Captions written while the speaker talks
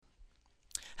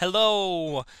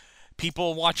Hello,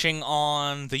 people watching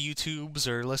on the YouTubes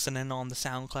or listening on the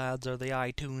SoundClouds or the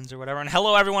iTunes or whatever. And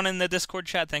hello, everyone in the Discord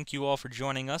chat. Thank you all for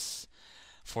joining us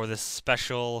for this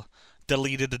special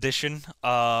deleted edition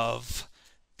of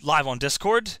Live on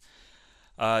Discord.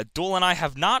 Duel and I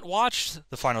have not watched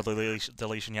the final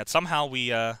deletion yet. Somehow we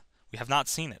have not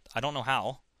seen it. I don't know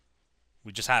how.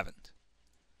 We just haven't.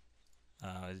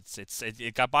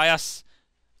 It got by us.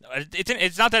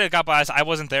 It's not that it got by us. I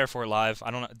wasn't there for it live.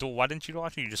 I don't know. Duel, why didn't you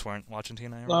watch it? You just weren't watching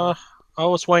TNA. I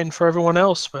was waiting for everyone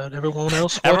else, but everyone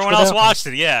else watched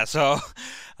it. Yeah. So,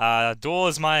 Duel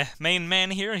is my main man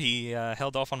here. He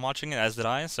held off on watching it, as did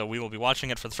I. So we will be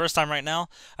watching it for the first time right now.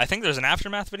 I think there's an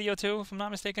aftermath video too, if I'm not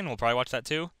mistaken. We'll probably watch that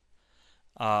too.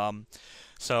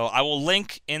 So I will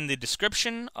link in the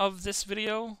description of this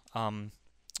video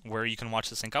where you can watch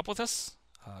this sync up with us,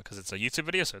 because it's a YouTube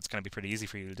video, so it's going to be pretty easy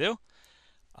for you to do.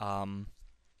 And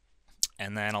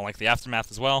then I'll link the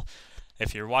aftermath as well.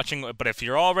 If you're watching, but if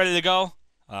you're all ready to go,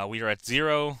 we are at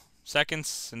 0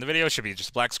 seconds in the video. It should be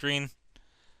just black screen.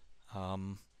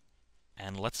 And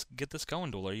let's get this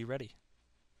going, Duel. Are you ready?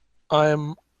 I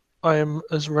am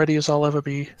as ready as I'll ever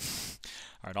be.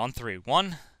 All right, on 3.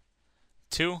 1,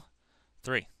 2,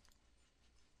 3.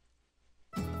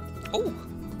 Oh.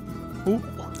 Ooh.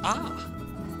 Ah.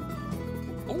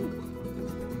 Oh.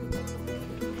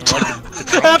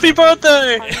 Happy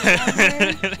birthday!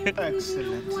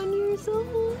 Excellent. 1 year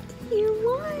old. You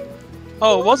won.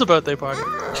 Oh, it was a birthday party.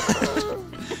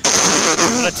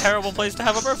 What a terrible place to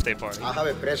have a birthday party. I have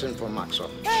a present for Maxo.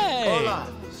 Hey! Hola,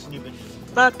 Snoopin.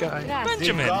 That guy.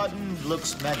 Benjamin! The garden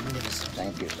looks magnificent.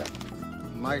 Thank you, sir.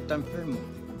 Marta enfermo.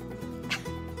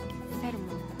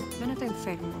 Enfermo. No, no está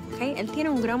enfermo, ¿ok? Él tiene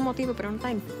un gran motivo, pero no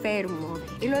está enfermo.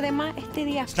 Y lo demás, este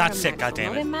día es It's not para sick, Max.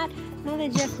 goddammit. No de Matt, no de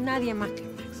Jeff, nadie más que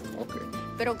Max. Okay.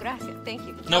 Pero gracias, thank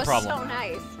you. No That was problem. So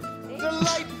nice.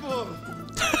 Delightful!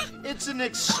 It's an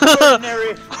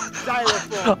extraordinary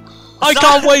xylophone. I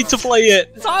can't wait to play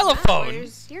it! Xylophone!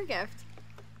 Here's your gift.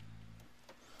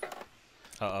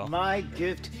 Uh-oh. My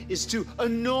gift is too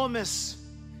enormous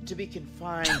to be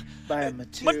confined by a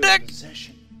material dick!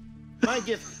 possession. My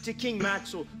gift to King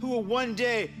Maxwell, who will one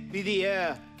day be the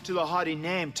heir to the haughty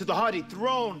name, to the haughty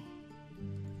throne,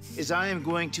 is I am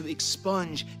going to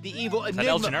expunge the evil El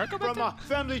enigma Generico back from our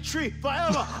family tree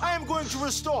forever. I am going to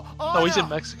restore honor Oh, he's in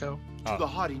Mexico. to the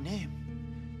haughty name.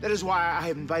 That is why I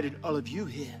have invited all of you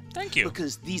here. Thank you.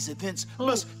 Because these events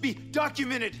must be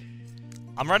documented.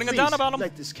 I'm writing it Please down about him.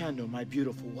 light this candle, my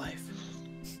beautiful wife.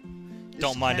 This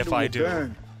Don't mind if candle I will do.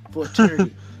 burn for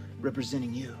eternity,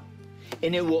 representing you,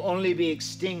 and it will only be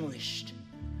extinguished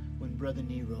when Brother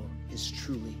Nero has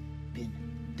truly been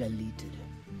deleted.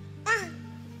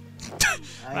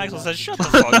 Maxwell says, shut the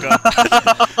fuck up.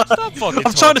 Stop fucking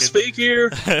I'm trying to talking. speak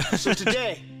here. So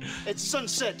today, at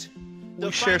sunset, the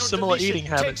We share final similar deletion eating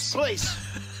habits. takes place.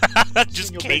 Just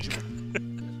Senor cake.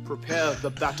 Benjamin, prepare the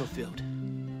battlefield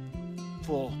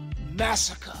for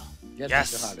massacre.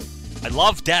 Yes. Mr. Hardy. I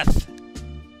love death.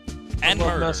 And I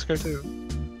love murder. Massacre too.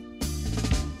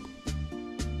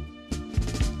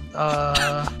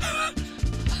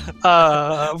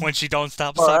 When she don't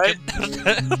stop Alright. sucking.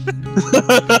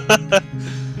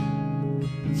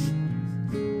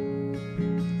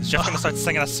 Is Jeff gonna start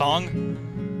singing a song?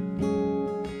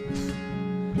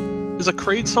 Is a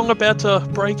Creed song about to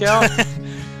break out?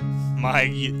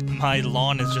 My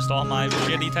lawn is just all my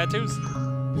shitty tattoos.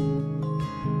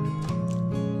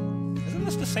 Isn't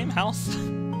this the same house?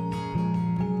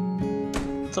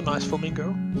 It's a nice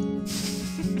flamingo.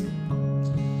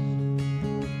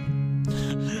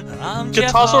 I'm Jeff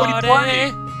Guitar's already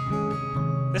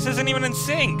Hardy. This isn't even in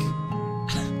sync.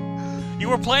 You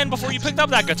were playing before you picked up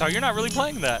that guitar. You're not really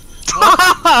playing that.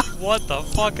 What the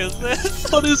fuck is this?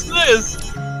 What is this?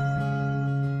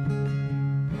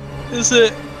 Is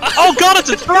it? Oh god, it's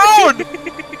a drone!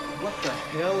 What the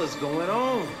hell is going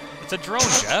on? It's a drone,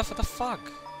 Jeff. What the fuck?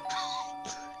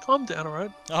 Calm down,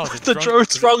 alright? Oh, The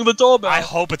drone's rung the doorbell. I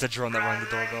hope it's a drone that rang the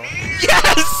doorbell.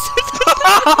 Yes!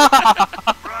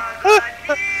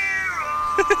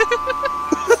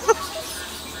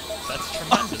 That's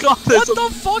tremendous. God, What there's the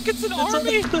fuck? It's an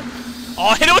army!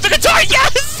 Oh, hit it with the guitar!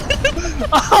 Yes!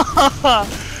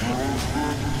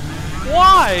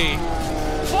 Why?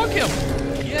 Fuck him!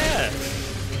 Yeah!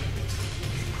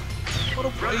 What a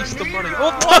waste of money.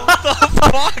 Oh, What the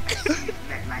fuck?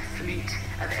 Met my fleet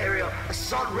of aerial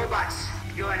assault robots.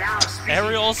 You are now speaking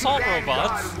Aerial assault to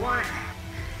robots? Vanguard 1.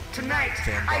 Tonight,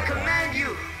 I command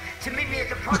you to meet me at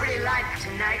the property line.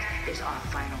 Tonight is our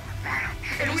final battle.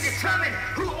 And we determine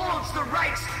who owns the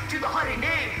rights to the haughty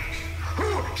name.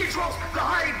 Who controls the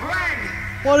Hardy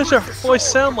brand? Why does your Who's the voice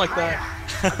sole sound like that?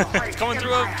 proprietor of the It's Hardy coming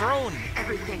through a Empire? drone.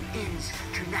 Everything ends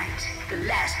tonight. The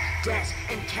last dance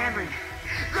in Cameron.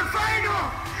 The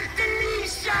final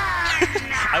deletion!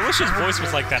 I wish his voice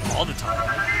was like that all the time.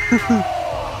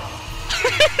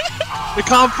 We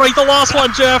can't break the last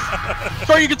one, Jeff!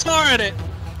 Throw your guitar at it!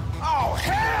 Oh,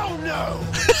 hell no!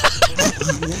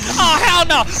 Oh hell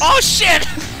no! Oh shit!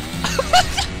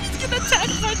 He's gonna attack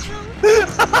my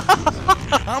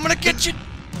drone. I'm gonna get you.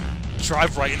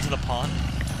 Drive right into the pond.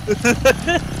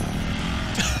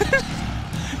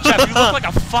 Jeff, you look like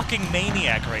a fucking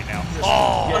maniac right now.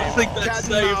 Oh, I think that's Cat and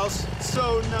safe. mouse,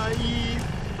 so naive.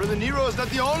 Brother Nero is not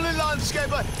the only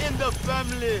landscaper in the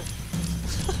family.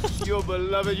 Your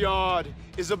beloved yard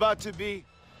is about to be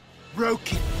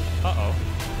broken. uh-oh.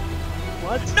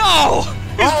 What? No!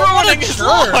 He's ruining his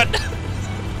lawn!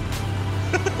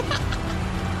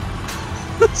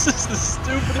 This is the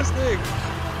stupidest thing.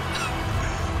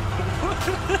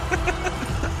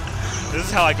 This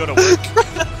is how I go to work.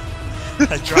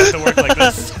 I drive to work like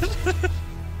this.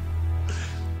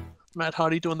 Matt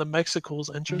Hardy doing the Mexical's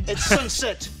entrance. At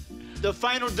sunset, the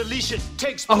final deletion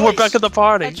takes place. Oh, we're back at the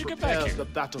party. How'd you get back Prepare here? the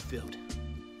battlefield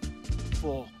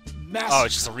for mass. Oh,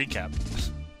 it's just a recap.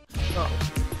 Oh.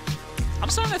 I'm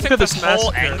starting to Look think at this this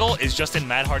whole massacre. angle is just in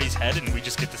Matt Hardy's head and we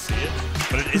just get to see it,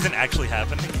 but it isn't actually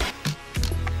happening.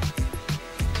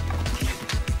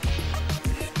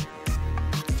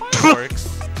 Fireworks.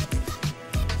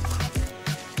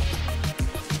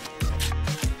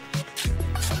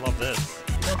 I love this.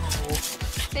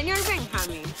 Señor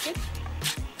Benjamin, ¿qué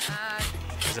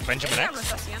Is it Benjamin X?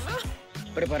 está haciendo?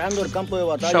 Preparando el campo de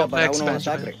batalla Shout para next, una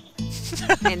Benjamin.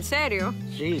 masacre. ¿En serio?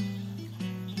 Sí.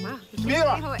 Wow.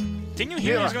 Mira. Didn't you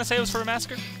hear he was gonna say it was for a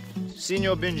massacre?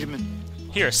 Senor Benjamin,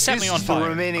 Here, set this me on is the fire.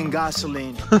 remaining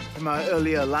gasoline from my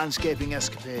earlier landscaping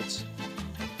escapades.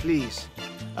 Please,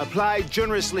 apply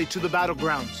generously to the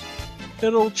battlegrounds.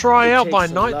 It'll dry It out takes by a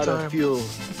lot of nighttime. fuel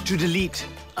to delete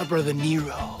our brother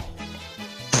Nero.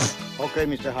 Okay,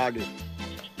 Mr. Hardy.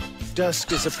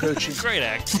 Dusk is approaching. Great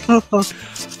act.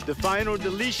 The final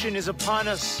deletion is upon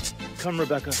us. Come,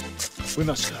 Rebecca. We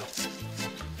must go.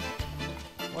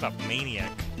 What a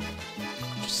maniac.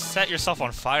 Just set yourself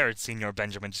on fire, Senor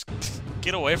Benjamin. Just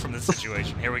get away from this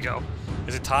situation. Here we go.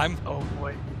 Is it time? Oh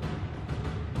boy.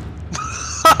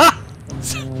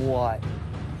 What?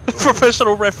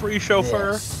 Professional referee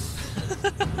chauffeur.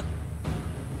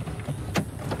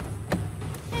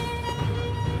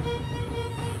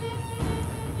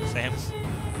 Sam?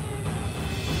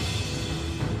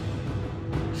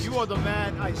 You are the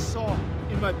man I saw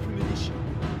in my premonition.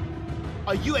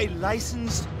 Are you a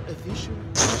licensed official?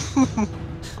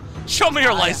 Show me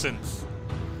your license!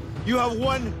 You have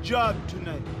one job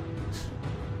tonight.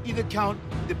 Either count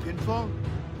the pinfall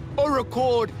or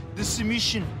record the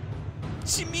submission.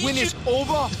 When it's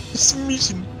over,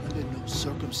 Submission. under no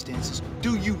circumstances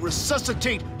do you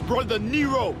resuscitate Brother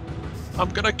Nero. I'm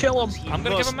gonna kill him. I'm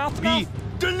gonna give him mouth to Be mouth.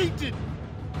 deleted.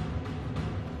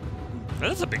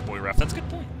 That is a big boy ref. That's a good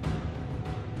point.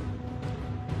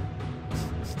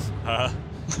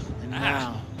 And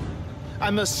now, I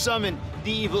must summon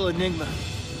the evil enigma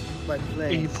by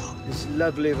playing Evil. this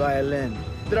lovely violin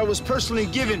that I was personally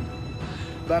given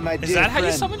by my dear Is that how you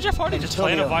friend summon Jeff Hardy? Just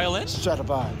playing a Antonio violin?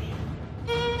 Stradivari.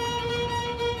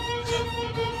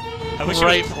 I wish,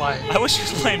 Great he was, play. I wish he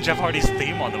was playing Jeff Hardy's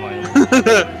theme on the violin.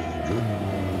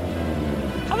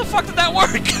 How the fuck did that work?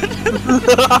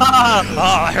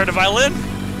 Oh, I heard a violin.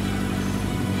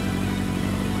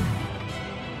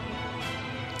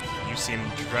 You seem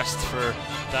dressed for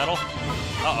battle.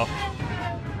 Uh-oh.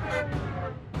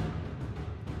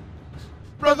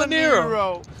 Brother Nero.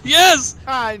 Nero, Yes.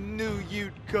 I knew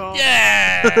you'd come.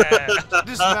 Yeah!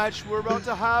 This match we're about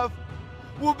to have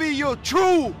will be your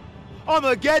true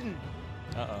Armageddon.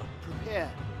 Uh-oh. Prepare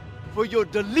for your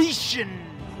deletion.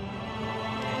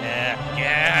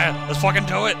 Yeah, let's fucking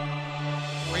do it.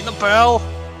 Ring the bell.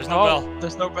 There's no Oh, bell.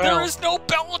 There's no bell. There is no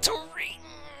bell to ring.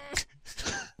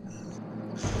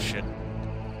 Oh shit.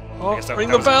 Oh, I guess that ring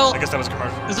that the was, bell. I guess that was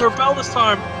commercial. Is there a bell this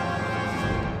time?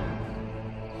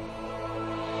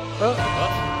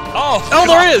 Oh, Oh,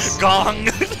 there is! Gong.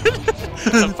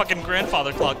 There's a fucking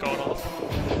grandfather clock going off.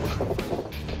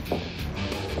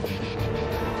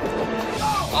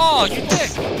 Oh, you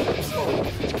dick!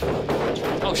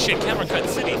 Oh shit, camera cut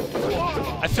city.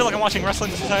 I feel like I'm watching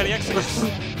Wrestling Society X again.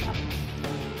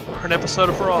 Or an episode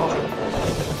of Raw.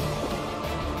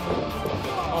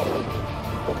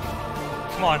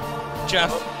 Come on,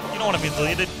 Jeff. You don't want to be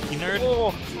deleted, you nerd.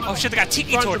 Oh, Oh shit, they got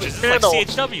tiki Run to torches. the It's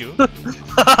like candle. CHW.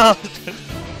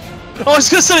 I was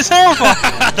gonna say it's horrible.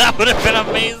 That would have been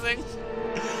amazing.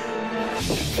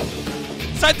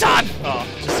 Senton! Oh,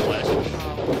 just splash.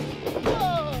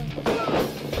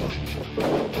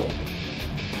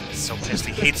 So pissed.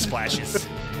 He hates splashes.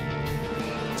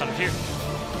 What's under here?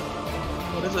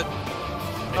 What is it?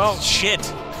 Oh, shit.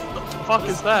 What the fuck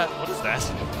is that? What is that?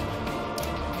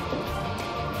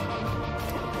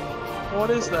 What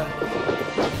is that?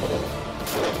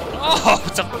 Oh,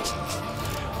 it's a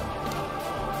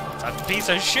piece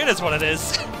of shit is what it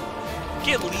is.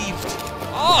 Get leaved.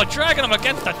 Oh, dragging him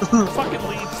against the fucking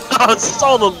leaves. Oh, it's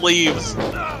all the leaves.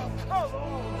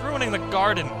 Ruining the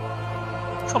garden.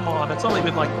 Come on, it's only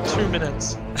been like 2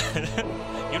 minutes.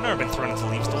 You've never been thrown into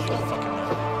leaves, don't you? Fucking know.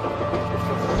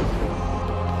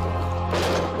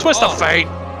 Twist of fate.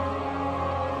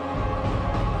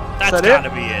 That's that gotta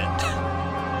it? be it.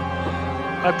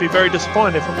 I'd be very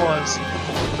disappointed if it was.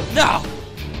 No!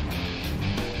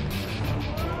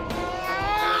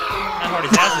 Matt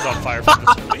Hardy's ass is on fire from this.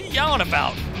 What are you yelling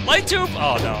about? Light tube?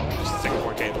 Oh no, just a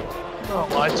Singapore cable. Oh,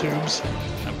 light tubes.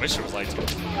 I wish there was light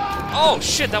tubes. Oh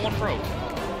shit, that one broke.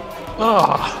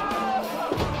 Oh.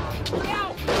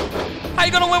 How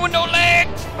you gonna win with no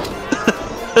legs?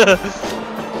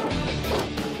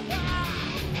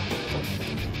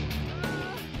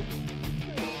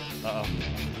 Uh-oh.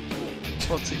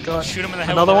 What's he got? Shoot him in the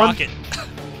head Another with a one? rocket.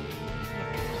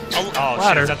 Oh shit,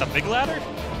 Ladder. is that the big ladder? Or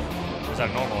is that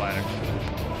a normal ladder?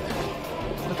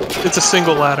 It's a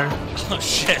single ladder. Oh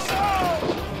shit.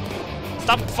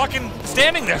 Stop fucking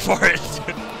standing there for it.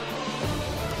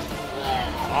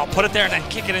 Oh, put it there and then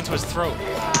kick it into his throat.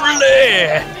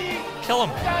 Bleh! Kill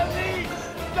him.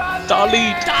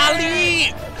 Dali!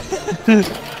 Dali!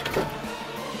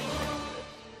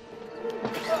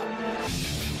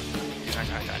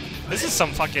 This is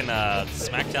some fucking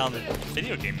SmackDown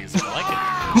video game music. I like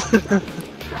it. I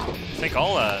think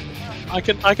all I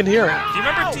can hear it. do you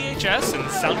remember DHS and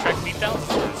soundtrack beatdowns?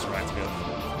 That's what this reminds me of.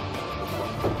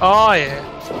 Oh yeah.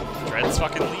 Dread's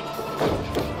fucking lead.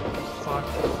 Fuck.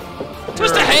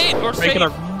 Twist of hate or fate. Making a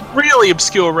really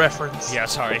obscure reference. Yeah,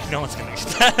 sorry. No one's gonna get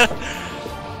that.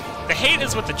 The hate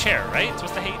is with the chair, right?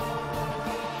 Twist the hate.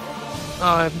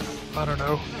 I don't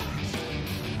know.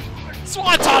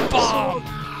 Swanton bomb!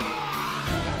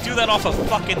 Do that off a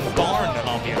fucking barn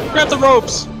on here. Grab the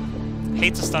ropes!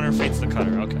 Hate's a stunner, fate's the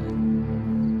cutter. Okay.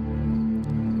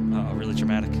 Uh-oh, really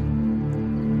dramatic.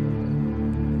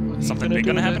 Something big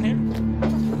gonna happen here?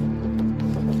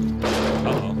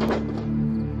 Uh-oh.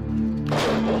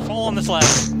 Fall on this ladder.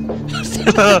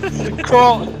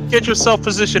 Crawl, get yourself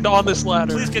positioned on this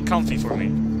ladder. Please get comfy for me.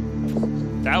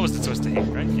 That was the twist of hate,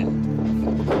 right? Yeah.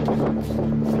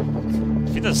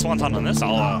 If he does Swanton on this,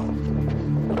 I'll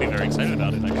be very excited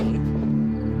about it, actually.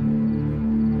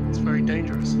 It's very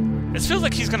dangerous. It feels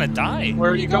like he's gonna die.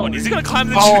 Where are you going? Is he gonna climb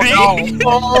the tree? No.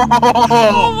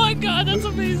 Oh my god, that's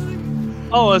amazing.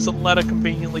 Oh, there's a ladder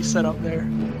conveniently set up there.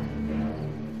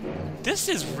 This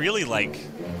is really, like,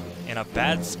 in a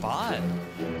bad spot.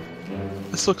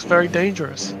 This looks very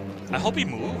dangerous. I hope he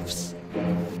moves.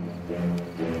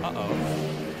 Uh-oh.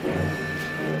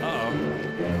 Uh-oh.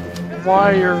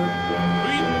 Why are... Who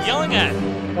are you yelling at?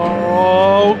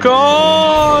 Oh,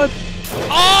 God!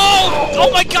 Oh! Oh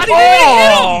my god, he didn't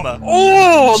hit him!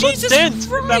 Oh, Jesus the dent in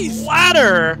Christ! that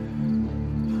ladder!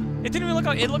 It didn't even look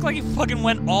like... It looked like he fucking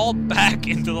went all back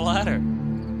into the ladder.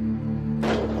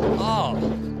 Oh.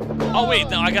 Oh wait,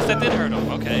 no, I guess that did hurt him.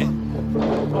 Okay.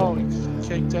 Oh, he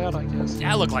kicked out, I guess.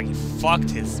 Yeah, it looked like he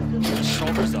fucked his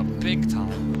shoulders up big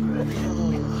time.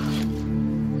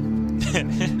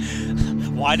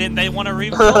 Why didn't they want to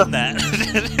refilm that?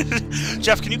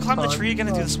 Jeff, can you climb the tree again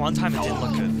and do this one time? It didn't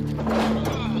look good.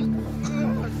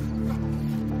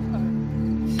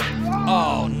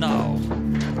 Oh no.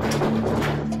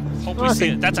 Hope we see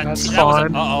it. That's a. That's that was a,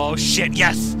 fine. uh-oh, shit,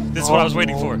 yes! This is what I was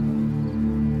waiting for.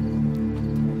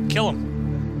 Kill him.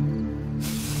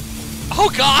 Oh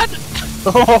god!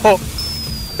 Oh,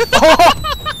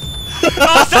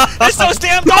 Oh, they're so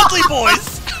damn ugly,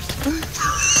 boys!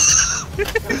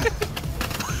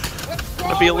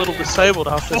 gonna be a little disabled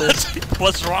after this.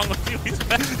 What's wrong with you? He's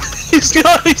back.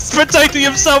 He's protecting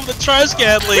himself with the trash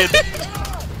can lid.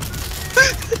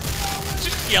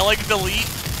 Just yelling delete.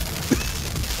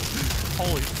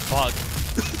 Holy fuck.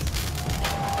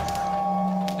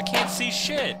 I can't see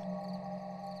shit.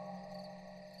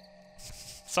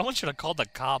 Someone should have called the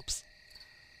cops.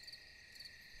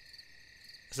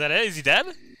 Is that it? Is he dead?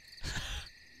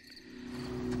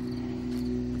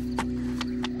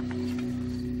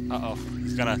 Uh-oh.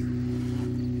 He's gonna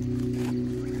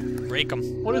break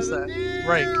him. What is that?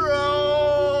 Rake.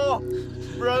 Nero!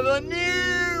 Brother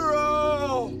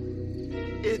Nero!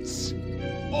 It's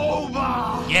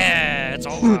over! Yeah, it's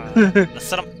over. Let's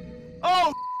set him.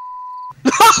 Oh!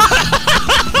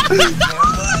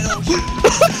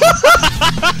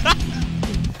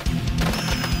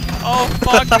 Oh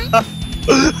fuck!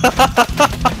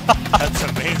 That's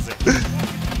amazing.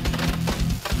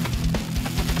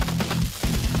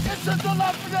 It's a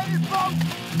dilapidated boat!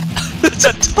 Is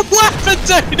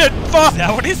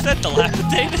that what he said?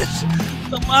 Dilapidated?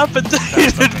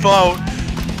 Dilapidated boat!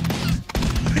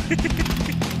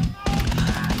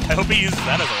 I hope he uses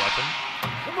that as a weapon.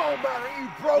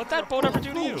 What'd that boat ever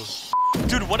do to you?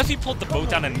 Dude, what if he pulled the boat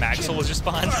down and Maxwell was just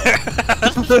behind there?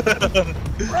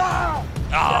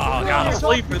 Oh, got him.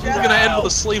 Sleeper. This is gonna end with a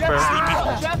sleeper.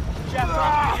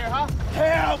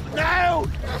 Help now!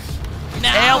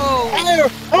 Now!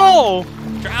 Oh!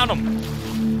 Drown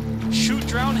him! Shoot,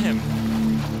 drown him!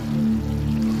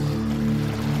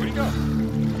 Where'd he go?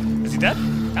 Is he dead?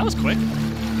 That was quick.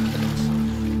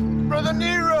 Brother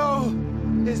Nero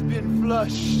has been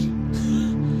flushed.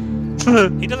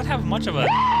 He doesn't have much of a...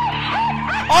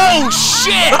 Oh,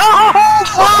 shit!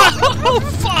 Oh,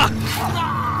 fuck!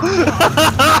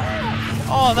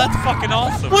 Oh, that's fucking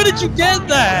awesome. Where did you get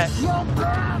that?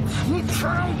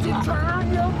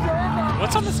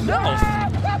 What's on his mouth?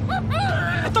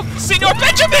 What the... Senor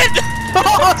Benjamin!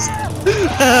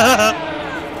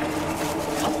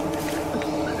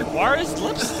 Why are his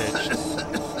lips stitched?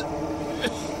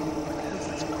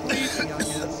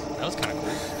 That was kind of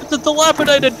cool. It's a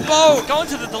dilapidated boat! Go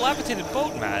into the dilapidated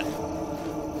boat, Matt.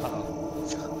 Uh-oh.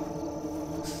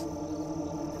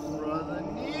 Brother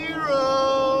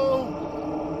Nero!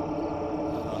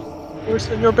 Where's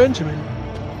Senor Benjamin?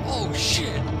 Oh,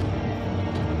 shit!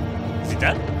 Is he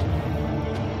dead?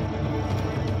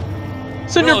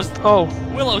 Senor... Willow's- Oh.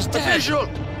 Willow's dead! Official!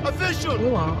 Official!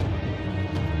 Willow.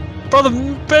 Brother,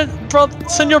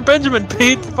 Senor Benjamin,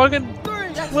 Pete, fucking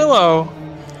Willow.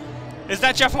 Is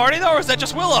that Jeff Hardy, though, or is that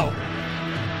just Willow?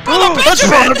 Oh, that's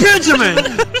Brother Benjamin!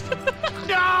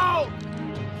 No!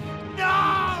 No!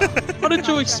 How did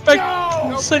you expect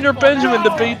Senor Benjamin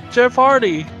to beat Jeff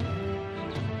Hardy?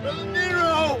 Brother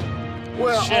Nero!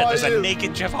 Where Shit, are there's you? a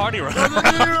naked Jeff Hardy running Brother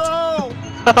around. Nero!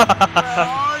 Where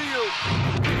are you?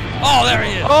 Oh, there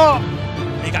he is! Oh,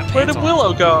 He got where pants did on.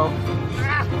 Willow go?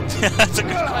 That's a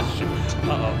good question.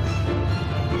 Uh-oh.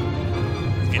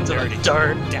 He's getting dirty.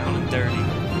 Dirt. Down and dirty.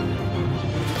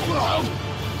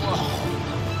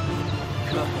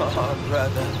 Come on,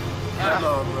 brother. Come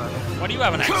on, brother. Why do you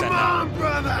have an accent Come now? on,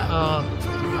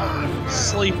 brother.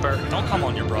 Sleeper. Don't come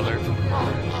on your brother.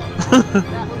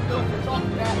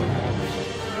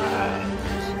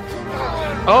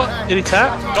 Oh, did he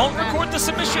tap? Don't record the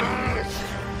submission!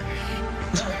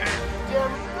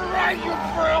 You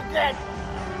broke it!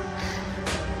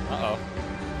 Uh-oh.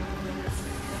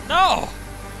 No!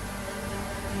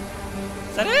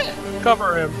 Is that it?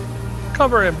 Cover him.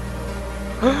 Cover him.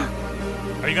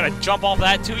 Are you gonna jump off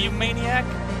that too, you maniac?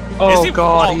 Oh Is he?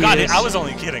 god, Oh god, he is. I was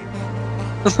only kidding.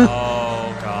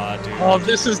 Oh god, dude. Oh,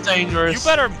 this is dangerous. You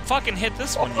better fucking hit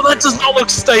this one. Oh, that does not look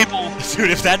stable.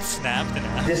 Dude, if that snapped in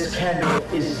half. This candle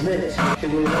is lit. It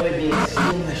will only be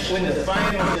extinguished When the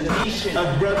final deletion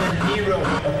of Brother Nero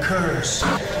occurs.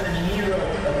 when Nero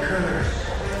occurs.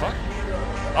 Fuck?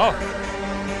 Oh,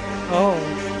 Oh.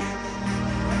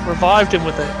 Revived him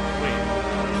with it. wait.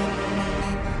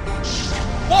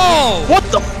 Whoa! What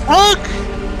the fuck?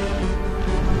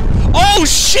 Oh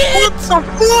shit! What the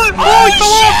fuck? Oh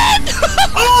shit!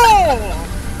 Oh!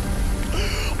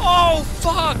 Oh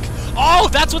fuck! Oh,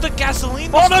 that's what the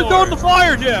gasoline was Oh, no, for. go in the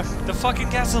fire, Jeff. The fucking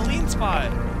gasoline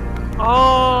spot. Oh.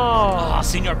 Ah,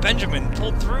 Senor Benjamin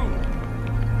pulled through.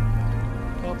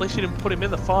 Well, at least you didn't put him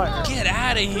in the fire. Get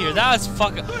out of here! That was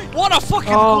fucking. What a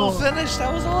fucking Oh. cool finish!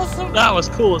 That was awesome. That was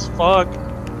cool as fuck.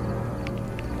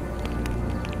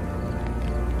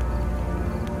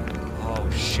 Oh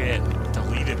shit!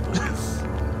 Deleted, boys.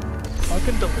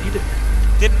 Fucking deleted.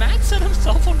 Did Matt set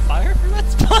himself on fire for that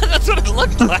spot? That's what it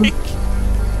looked like.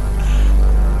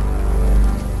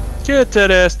 Get that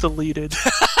ass deleted.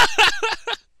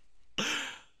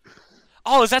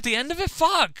 Oh, is that the end of it?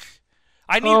 Fuck!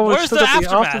 I need. Oh, we where's still the got the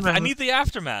aftermath? aftermath. I need the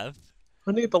aftermath.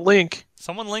 I need the link.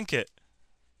 Someone link it.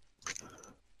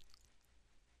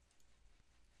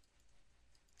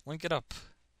 Link it up.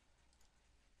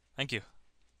 Thank you.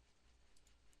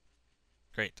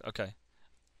 Great. Okay.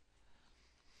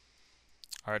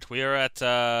 All right, we are at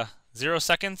 0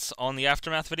 seconds on the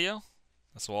aftermath video.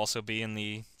 This will also be in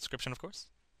the description, of course.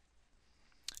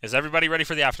 Is everybody ready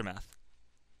for the aftermath?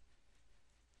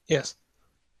 Yes.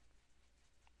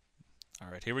 All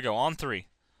right, here we go. On 3.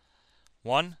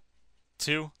 1,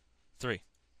 2, 3.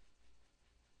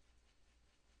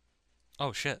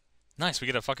 Oh shit! Nice. We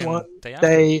get a fucking One day after.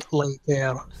 day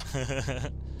later.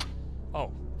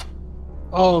 Oh.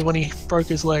 Oh, when he broke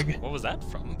his leg. What was that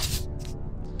from?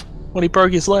 When he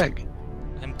broke his leg.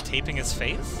 Him taping his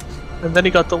face? And then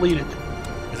he got deleted.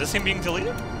 Is this him being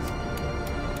deleted?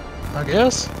 I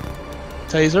guess.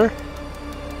 Taser.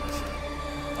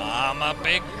 I'm a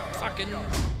big fucking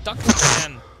duck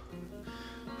fan.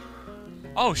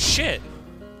 Oh shit!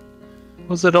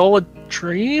 Was it all a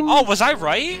dream? Oh, was I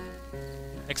right?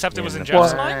 Except it was in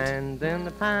Jeff's mind?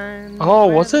 Oh,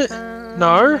 was it? No.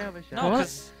 No, What?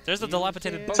 because there's a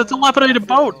dilapidated boat. It's a dilapidated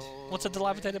boat. What's a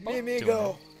dilapidated boat doing?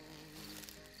 Amigo,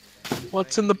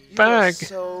 What's in the you are bag?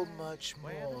 so much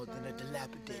more than a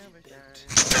dilapidated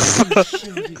boat. You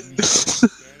shielded me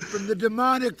from the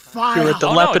demonic fire. You're a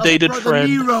dilapidated of Brother friend.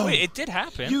 Nero. Wait, it did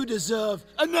happen. You deserve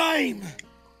a name.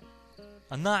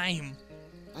 A name.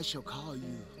 I shall call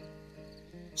you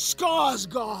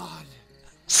Skarsgård.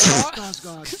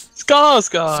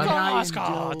 Skarsgård. And I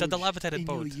Skarsgård, the indulge dilapidated in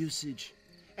boat. your usage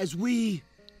as we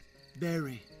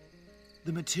bury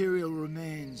the material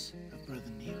remains of Brother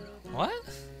Nero. What?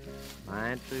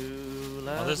 Oh,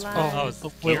 this- Oh, oh, it's the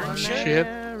gear wheel and shit.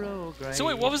 So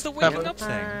wait, what was the waking up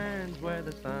thing?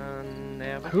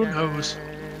 Who knows?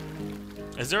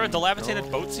 Is there a dilapidated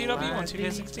boat CW on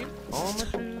 2K16?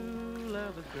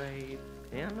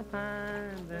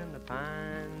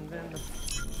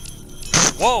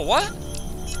 Whoa, what?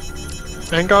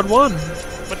 Vanguard won.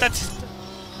 But that's...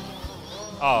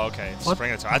 Oh, okay. Just What?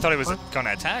 bring it to I thought he was What?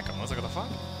 gonna attack him. I was like, what the fuck?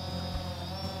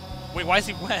 Wait, why is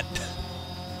he wet?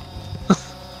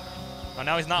 Oh,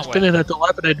 now he's not He's been wet. in a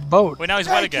dilapidated boat. Wait, now he's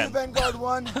wet Thank you, again. Vanguard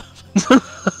 1.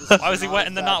 Why was he wet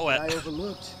and then not wet? I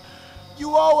overlooked.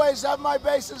 You always have my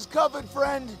bases covered,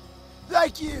 friend.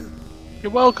 Thank you.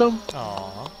 You're welcome.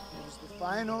 Aww. It was the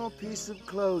final piece of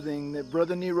clothing that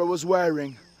Brother Nero was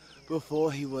wearing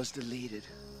before he was deleted.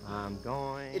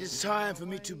 It is time for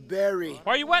me to bury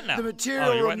Why are you wet now? the material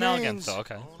Oh, you're wet now again, remains so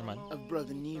okay. Never mind. of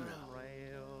Brother Nero.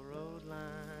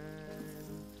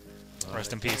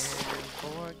 Rest in peace.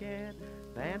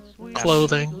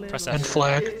 Clothing Press and F.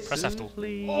 flag. Press F tool.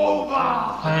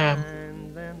 I am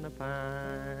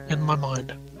in my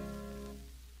mind.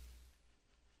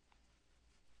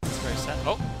 It's very sad.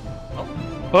 Oh. Oh.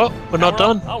 Oh, we're Now not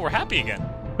done. Oh, we're happy again.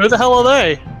 Who the hell are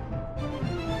they?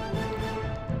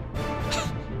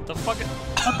 The fuck?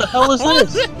 What the hell is What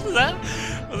is this? this?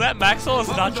 Was that Maxwell's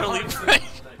Nacho Libre?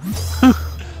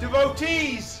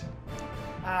 Devotees!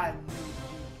 I knew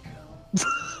you'd come.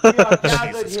 We are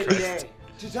gathered Jesus here Christ. today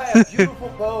to tie a beautiful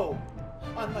bow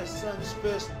on my son's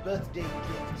first birthday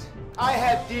gift. I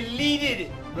have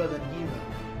deleted Brother Nero.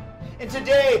 And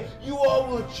today, you all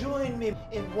will join me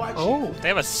in watching Oh, They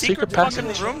have a secret Secret fucking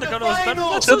passage. room to go to his bedroom?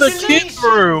 That's to so the sick. kid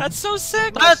room. That's so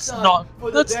sick. That's not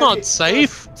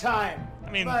safe. Time. I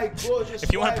mean, My gorgeous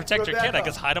if you want to wife, protect your kid, I Rebecca,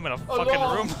 guess hide him in a fucking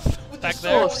along room with back the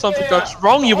there. Oh, if something goes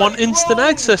wrong, you want instant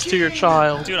access to your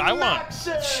child. Dude, I want...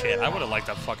 Shit, I would have liked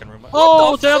that fucking room.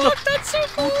 Oh, What the down the- fuck? That's so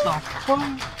cool. What the fuck?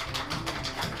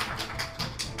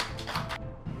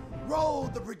 Roll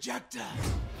the projector.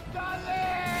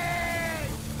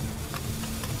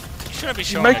 You shouldn't be You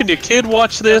showing... making your kid watch I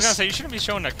was gonna this? say, you shouldn't be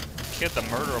showing a kid the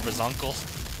murder of his uncle.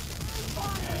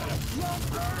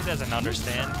 He doesn't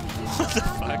understand. What the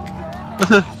fuck?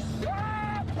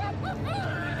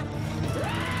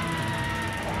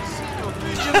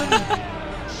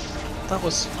 That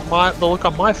was the look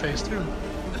on my face too.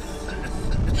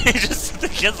 He just... The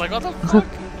kid's like, what the fuck?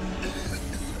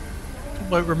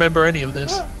 Won't remember any of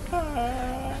this.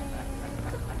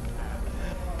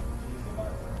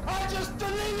 I just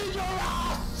deleted your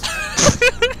ass.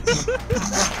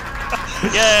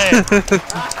 Yay!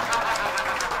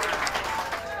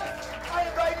 I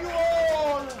invite you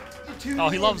all to tune Oh,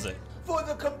 he in loves it. for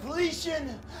the completion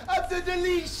of the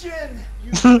deletion.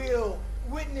 You will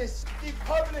witness the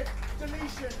public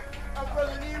deletion of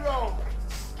Brother Nero.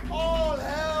 All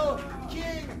hail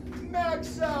King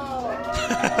Maxo!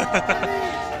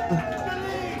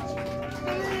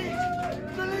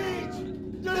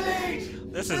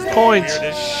 Delete! This is the Point.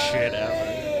 weirdest shit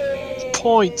ever.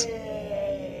 Point.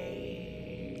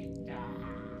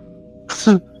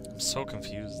 I'm so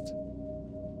confused.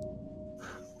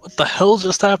 What the hell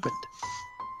just happened?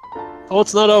 Oh,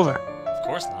 it's not over. Of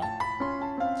course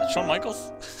not. Is that Shawn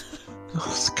Michaels?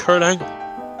 It's Kurt Angle.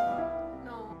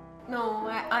 No,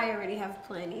 I already have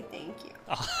plenty, thank you.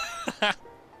 Oh.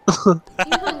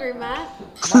 You hungry, Matt?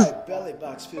 My belly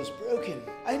box feels broken.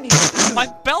 I need food. My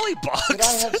belly box! Could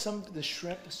I have some of the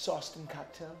shrimp Sauceton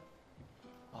cocktail?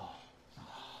 Oh.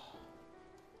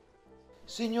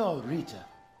 Senorita.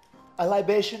 A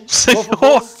libation? Senor.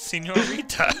 Por favor?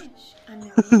 Senorita.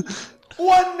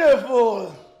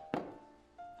 Wonderful!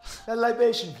 A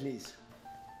libation, please.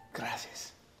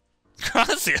 Gracias.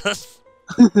 Gracias.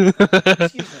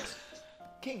 Excuse me.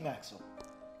 King Maxwell,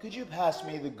 could you pass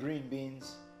me the green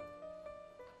beans?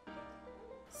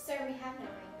 Sir, we have no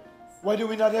green beans. Why do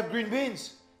we not have green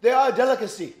beans? They are a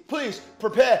delicacy. Please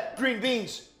prepare green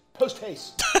beans. Post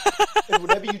haste. And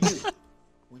whatever you do,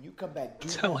 when you come back, do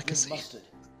not bring Delicacy. mustard.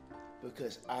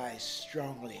 Because I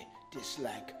strongly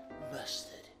dislike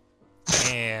mustard.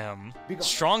 Damn.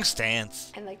 Strong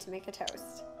stance. I'd like to make a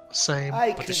toast. Same.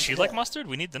 But does she like mustard?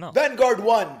 We need to know. Vanguard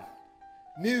 1.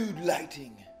 Mood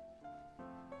lighting.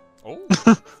 Oh.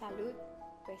 Salud,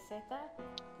 peseta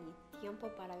y tiempo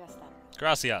para gastar.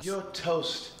 Gracias. Your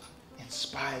toast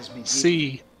inspires me deeply.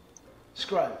 C.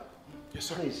 Scribe. Yes,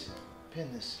 sir. Please,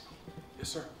 pin this. Yes,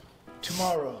 sir.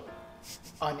 Tomorrow,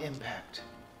 on Impact.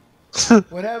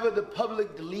 Whenever the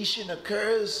public deletion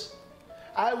occurs,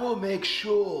 I will make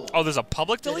sure Oh, there's a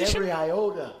public that deletion? every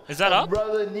iota Is that of up?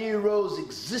 Brother Nero's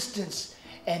existence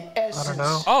and essence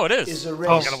know. Oh, it is. is Oh,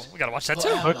 erased. we gotta watch that too.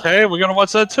 forever. Okay, we're gonna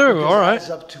watch that too. Because All right. As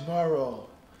of tomorrow,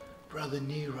 Brother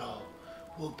Nero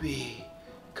will be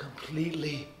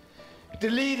completely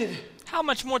deleted. How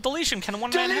much more deletion can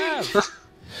one man Delete! have?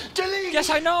 Delete! Yes,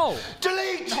 I know.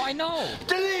 Delete! No, I know.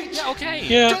 Delete! Yeah, okay.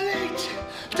 Yeah. Delete!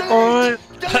 Delete! All right.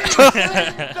 Delete!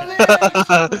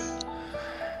 Delete!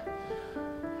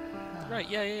 Right,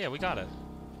 yeah, we got it.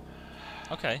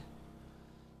 Okay.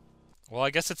 Well, I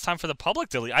guess it's time for the public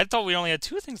delete. I thought we only had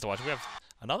 2 things to watch. We have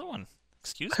another one.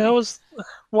 Excuse me. How is?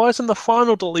 Why isn't the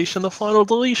final deletion the final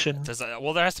deletion?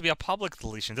 Well, there has to be a public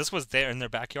deletion. This was there in their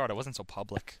backyard. It wasn't so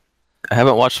public. I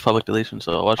haven't watched Public Deletion,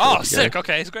 so I'll watch it. Oh, with you sick. guys.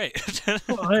 Okay, it's great.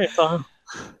 Oh, hey,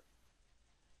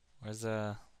 Where's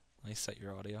let me set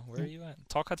your audio. Where are you at?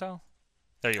 Talk, Hatal?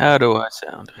 There you How are. do I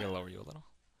sound? I'm gonna lower you a little.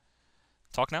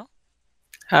 Talk now?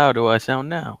 How do I sound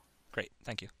now? Great,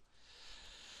 thank you.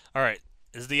 All right,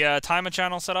 is the timer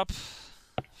channel set up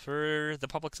for the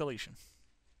public deletion?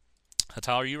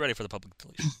 Hatal, are you ready for the public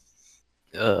deletion?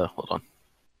 Hold on.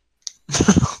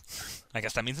 I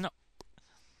guess that means no.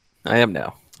 I am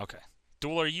now. Okay.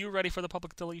 Duel, are you ready for the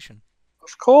public deletion?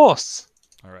 Of course.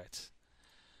 All right.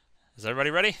 Is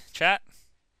everybody ready? Chat?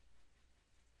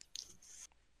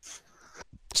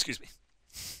 Excuse me.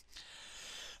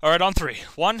 All right, on 3.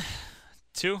 1,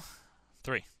 2,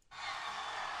 3.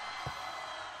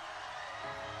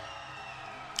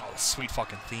 Oh, this sweet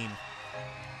fucking theme.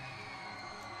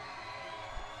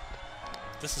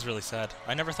 This is really sad.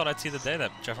 I never thought I'd see the day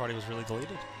that Jeff Hardy was really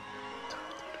deleted.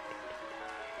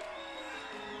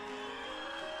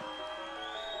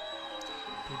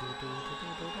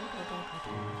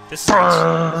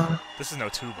 This is no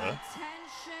tuba.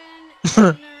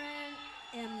 Attention, ignorant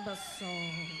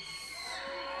imbeciles.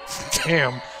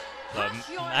 Damn. The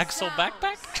Axel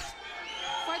backpack?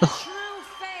 For the true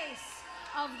face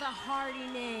of the Hardy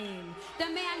name, the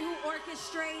man who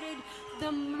orchestrated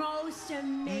the most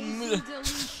amazing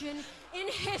deletion in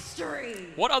history.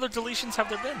 What other deletions have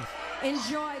there been?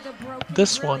 Enjoy the broken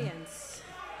This one. brilliance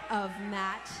of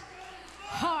Matt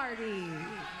Hardy.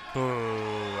 Boo.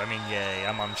 I mean, yay.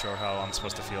 I'm unsure how I'm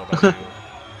supposed to feel about you.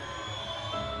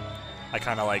 I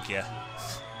kind of like you.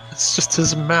 It's just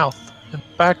his mouth and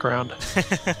background.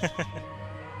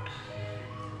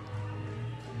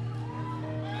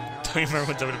 Don't you remember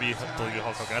when WWE deleted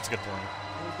Hulk Hogan? That's a good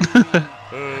point.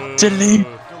 Boo. Delete.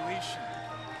 Deletion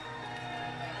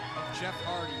of Jeff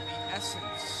Hardy. The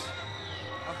essence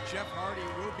of Jeff Hardy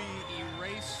will be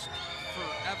erased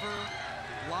forever.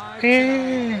 Live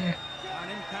tonight on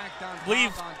Impact on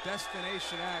Leave. Pop on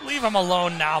Destination X. Leave him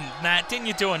alone now, Matt. Didn't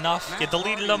you do enough? You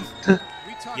deleted him.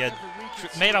 We talk You every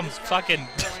week and made him see this fucking guy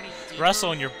go any deeper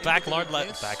wrestle in your into backyard.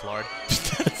 this. Backyard.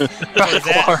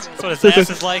 Backyard. That's what his ass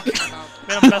is like.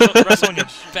 Made him wrestle in your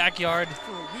backyard.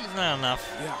 Isn't that enough?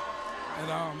 Yeah.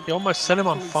 And, You almost set him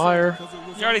on fire.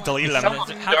 You already deleted him.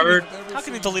 How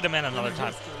can you delete a man another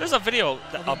time? There's a video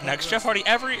up next. Jeff Hardy,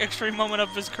 every extreme moment of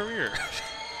his career.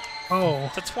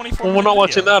 Oh. It's a 24 Well, we're not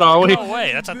watching that, are we? No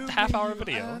way. That's a half-hour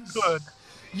video. Good.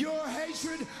 Your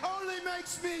hatred only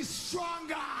makes me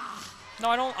stronger. No,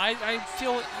 I don't. I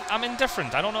feel I'm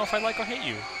indifferent. I don't know if I like or hate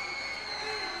you.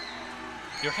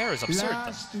 Your hair is absurd.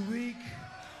 Last week,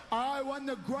 I won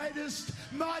the greatest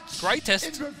match Greatest?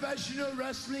 in professional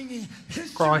wrestling history.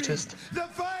 Greatest. The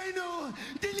final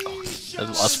deletion.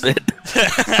 That's a lot of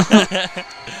spit.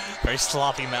 Very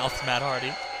sloppy mouth, Matt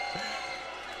Hardy.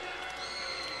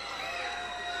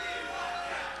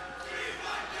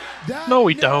 That No,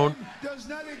 we name don't. Does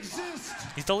not exist.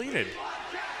 He's deleted.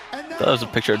 And now, That was a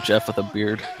picture of Jeff with a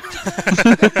beard.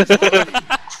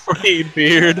 Free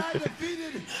beard. when I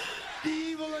defeated the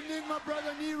evil enigma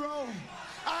brother Nero,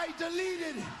 I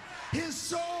deleted his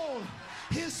soul,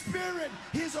 his spirit,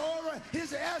 his aura,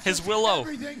 his essence. His willow.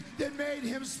 Everything that made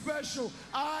him special.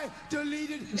 I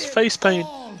deleted His it face paint.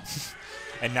 all.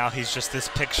 And now he's just this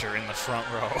picture in the front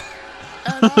row.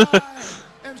 And I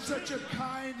am such a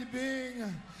kind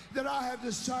being that I have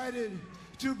decided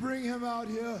to bring him out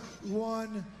here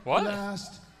one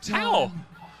last time. How?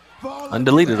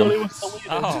 Undeleted him.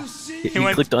 Oh. He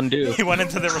clicked undo. He went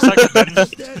into the recycle bin.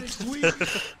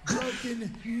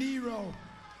 Broken Nero.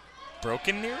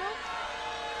 Broken Nero?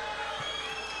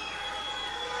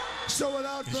 So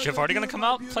without Is Jeff Hardy gonna come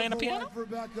out playing a piano? wife,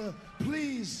 Rebecca,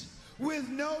 please, with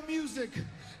no music,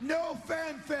 no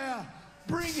fanfare,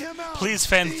 bring him out. Please,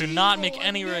 fans, the do not evil make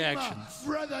any enigma, reactions.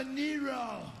 Brother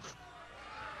Nero.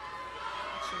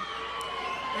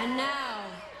 And now,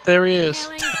 There he is.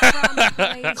 hailing from a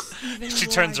place even She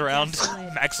more turns around.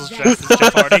 desolate Maxwell's than dressed as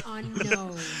Jeff Hardy.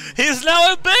 unknown. He's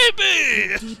now a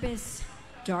baby! Deepest,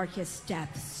 darkest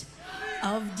depths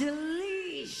of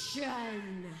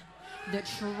deletion. The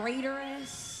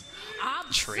traitorous,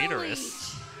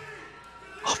 Traitorous?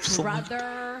 obsolete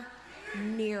Brother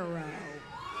Nero.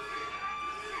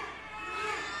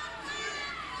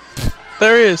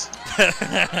 There he is.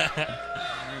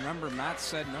 Remember, Matt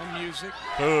said no music.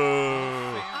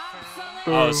 Boo.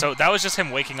 Oh, so that was just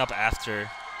him waking up after.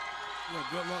 Yeah,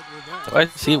 good luck with that. Why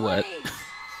is he wet?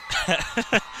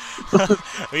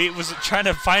 He was trying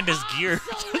to find his gear.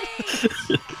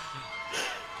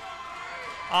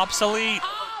 Obsolete.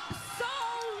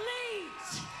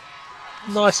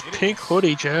 Nice pink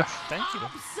hoodie, Jeff. Thank you.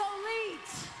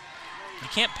 Obsolete. You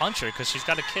can't punch her because she's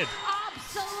got a kid.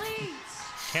 Obsolete.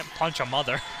 Can't punch a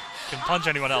mother. Can punch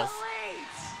anyone else.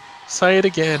 Say it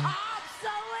again.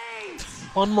 Obsolete.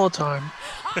 One more time.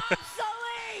 Obsolete.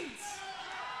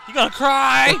 You gonna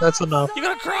cry? That's enough. You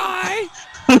gonna cry?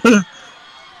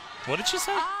 What did she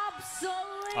say?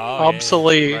 Obsolete. Oh,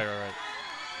 Obsolete. Yeah. Right.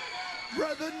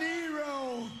 Brother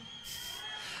Nero.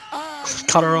 I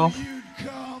Cut her knew off. you'd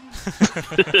come.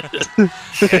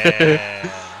 Yeah.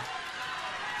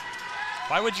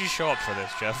 Why would you show up for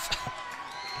this, Jeff?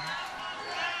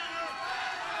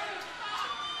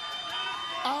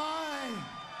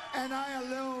 And I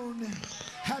alone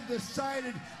have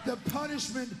decided the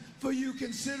punishment for you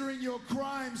considering your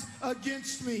crimes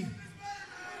against me.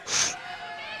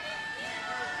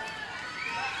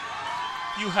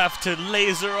 You have to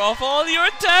laser off all your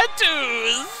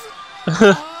tattoos.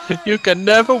 You can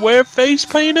never wear face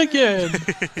paint again.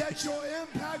 That your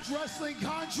Impact Wrestling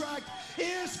contract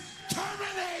is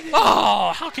terminated.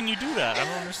 Oh, how can you do that? I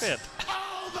don't understand.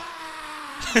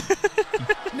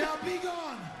 Now be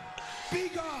gone. Be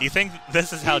gone. You think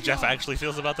this is how Jeff actually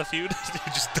feels about the feud? He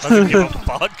just doesn't give a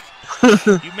fuck.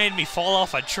 You made me fall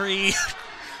off a tree.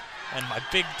 And my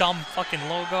big dumb fucking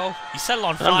logo. You set it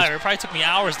on fire. It probably took me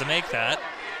hours to make that.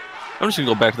 I'm just gonna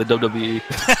go back to the WWE.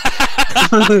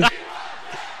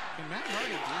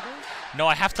 No,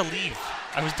 I have to leave.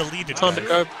 I was deleted. Time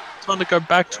to go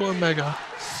back to Omega.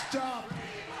 Stop.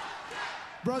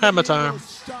 Brother Hammer Nero, time.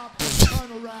 Stop and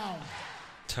turn around.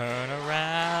 Turn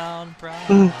around,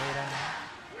 brighter.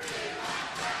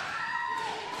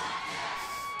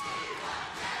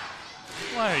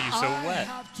 Why are you so I wet?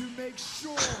 have to make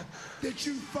sure that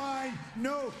you find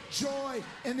no joy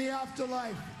in the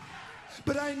afterlife.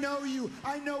 But I know you.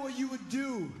 I know what you would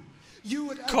do. You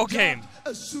would Cocaine. adopt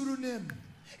a pseudonym,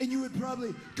 and you would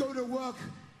probably go to work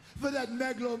for that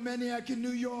megalomaniac in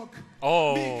New York.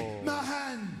 Oh. Meek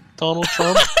Mahan. Donald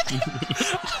Trump.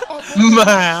 Of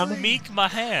Man. Meek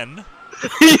Mahan.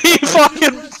 He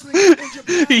fucking.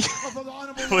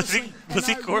 Was he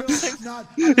corpsing?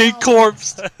 He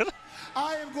corpsed.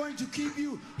 I am going to keep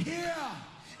you here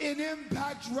in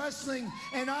Impact Wrestling,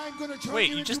 and I'm going to turn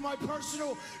you into my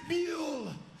personal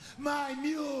mule. My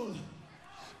mule.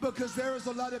 Because there is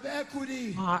a lot of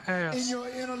equity in your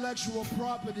intellectual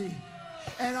property.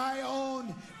 And I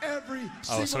own every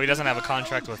Oh, so he doesn't have a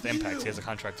contract with Impact. He has a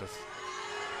contract with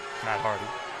Matt Hardy.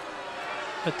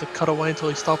 Had to cut away until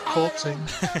he stopped corpsing.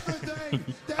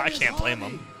 I can't blame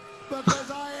him. Because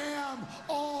I am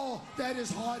all that is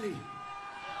Hardy.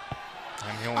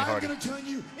 I'm the only Hardy. I'm going to turn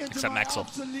you into Except my Maxwell.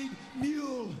 obsolete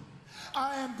mule.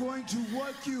 I am going to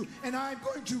work you, and I'm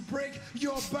going to break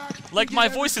your back. Like my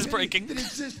voice is breaking. That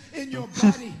exists in your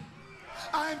body.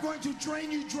 I am going to drain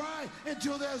you dry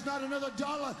until there's not another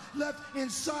dollar left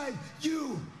inside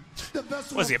you. The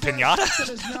vessel Was he a of flesh piñata? that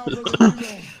is now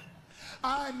broken.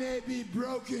 I may be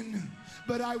broken,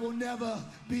 but I will never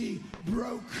be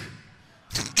broke.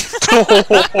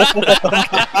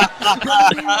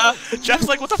 Jeff's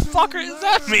like, what the fuck does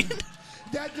that mean?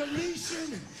 That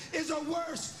deletion is a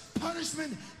worse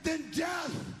punishment than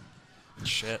death.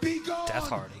 Shit. Be gone, Death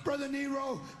Hardy. Brother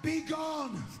Nero. Be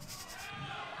gone.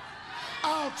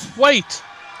 Out. Wait!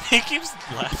 He keeps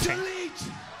laughing. Delete.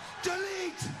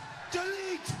 Delete.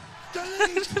 Delete.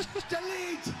 Delete.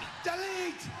 Delete.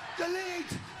 Delete.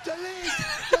 Delete. Delete.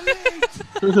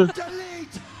 Delete.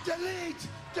 Delete. Delete.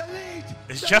 Delete.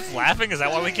 Is Jeff laughing? Is that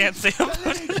why we can't see him?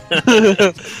 Delete.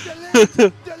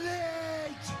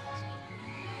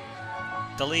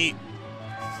 Delete.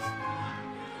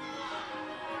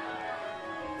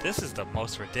 This is the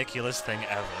most ridiculous thing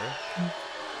ever.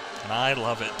 And I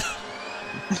love it.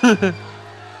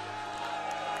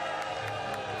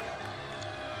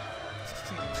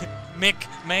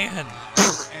 McMahon.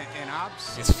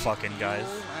 These fucking guys.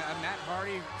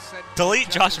 Delete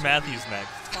Josh Matthews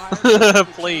next.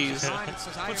 Please.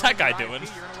 What's that guy doing?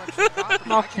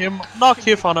 Knock him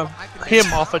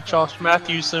off of Josh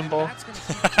Matthews symbol.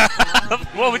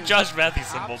 What would Josh Matthews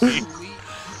symbol be?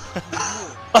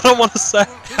 I don't want to say.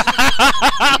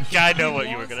 Yeah, I know what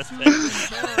you were gonna say.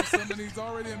 He's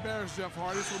already embarrassed Jeff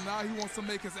Hardy, so now he wants to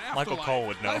make his Michael Cole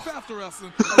would know. Life after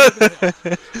wrestling.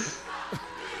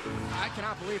 I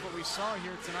cannot believe what we saw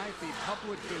here tonight, the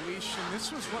public deletion.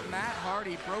 This was what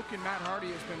broken Matt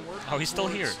Hardy has been working Oh, he's still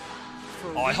towards here.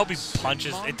 for Oh, I hope he weeks,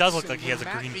 punches. It months, does look like and he has a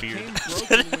when green Matt beard. became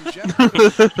broken, when Jeff Hardy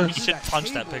He should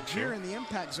punch that table picture. Here in the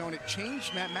impact zone, it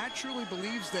changed Matt. Matt truly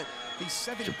believes that these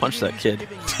 7 Should punch that kid.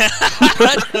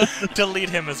 Delete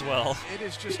him as well. It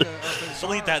is just a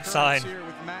Delete that occurrence sign. here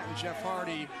with Matt and Jeff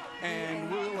Hardy,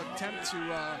 and we'll attempt to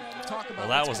talk about Well,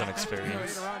 that what's was an gonna happen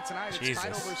experience. later on tonight. It's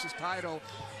title Jesus. versus title.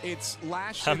 It's That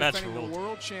Lashley match defending ruled. the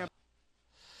world champ.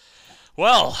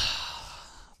 Well,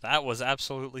 that was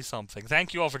absolutely something.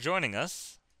 Thank you all for joining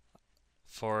us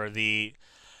for the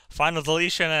final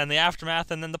deletion and the aftermath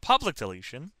and then the public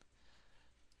deletion.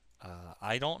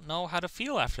 I don't know how to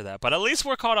feel after that, but at least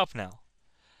we're caught up now.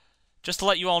 Just to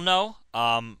let you all know,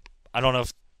 I don't know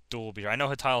if Duel will be here. I know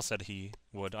Hatal said he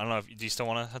would. I don't know if do you still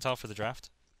want to Hatal for the draft?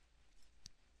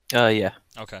 Yeah.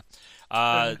 Okay.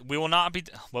 We will not be.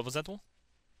 What was that, Duel?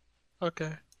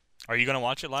 Okay. Are you gonna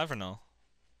watch it live or no?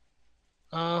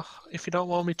 If you don't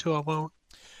want me to, I won't.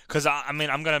 Because I mean,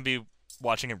 I'm gonna be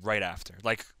watching it right after,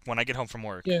 like when I get home from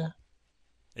work. Yeah.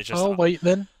 It's just. I'll wait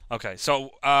then. Okay,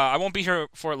 so I won't be here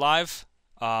for it live.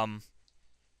 And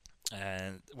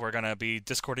we're gonna be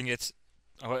discording it.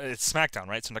 Oh, it's SmackDown,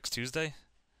 right? So next Tuesday,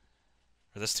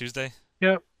 or this Tuesday.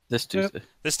 Yep. This Tuesday.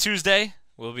 This Tuesday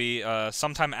will be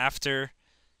sometime after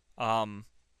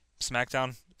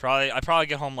SmackDown. I probably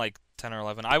get home like 10 or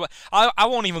 11. I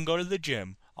won't even go to the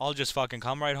gym. I'll just fucking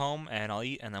come right home and I'll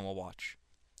eat and then we'll watch.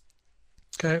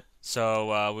 Okay.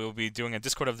 So we will be doing a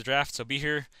Discord of the draft. So be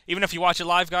here, even if you watch it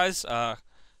live, guys.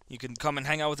 You can come and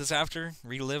hang out with us after,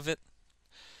 relive it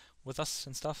with us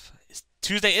and stuff.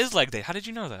 Tuesday is leg day. How did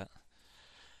you know that?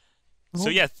 So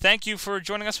yeah, thank you for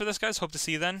joining us for this, guys. Hope to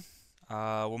see you then.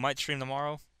 We might stream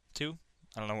tomorrow too.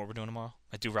 I don't know what we're doing tomorrow.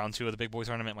 Might do round 2 of the Big Boy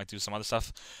tournament. Might do some other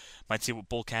stuff. Might see what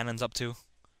Bull Cannon's up to.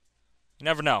 You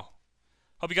never know.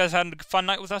 Hope you guys had a fun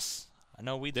night with us. I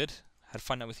know we did. Had a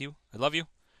fun night with you. I love you.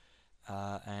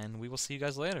 And we will see you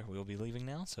guys later. We will be leaving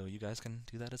now, so you guys can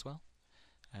do that as well.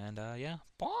 And yeah,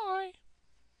 bye.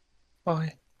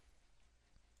 Bye.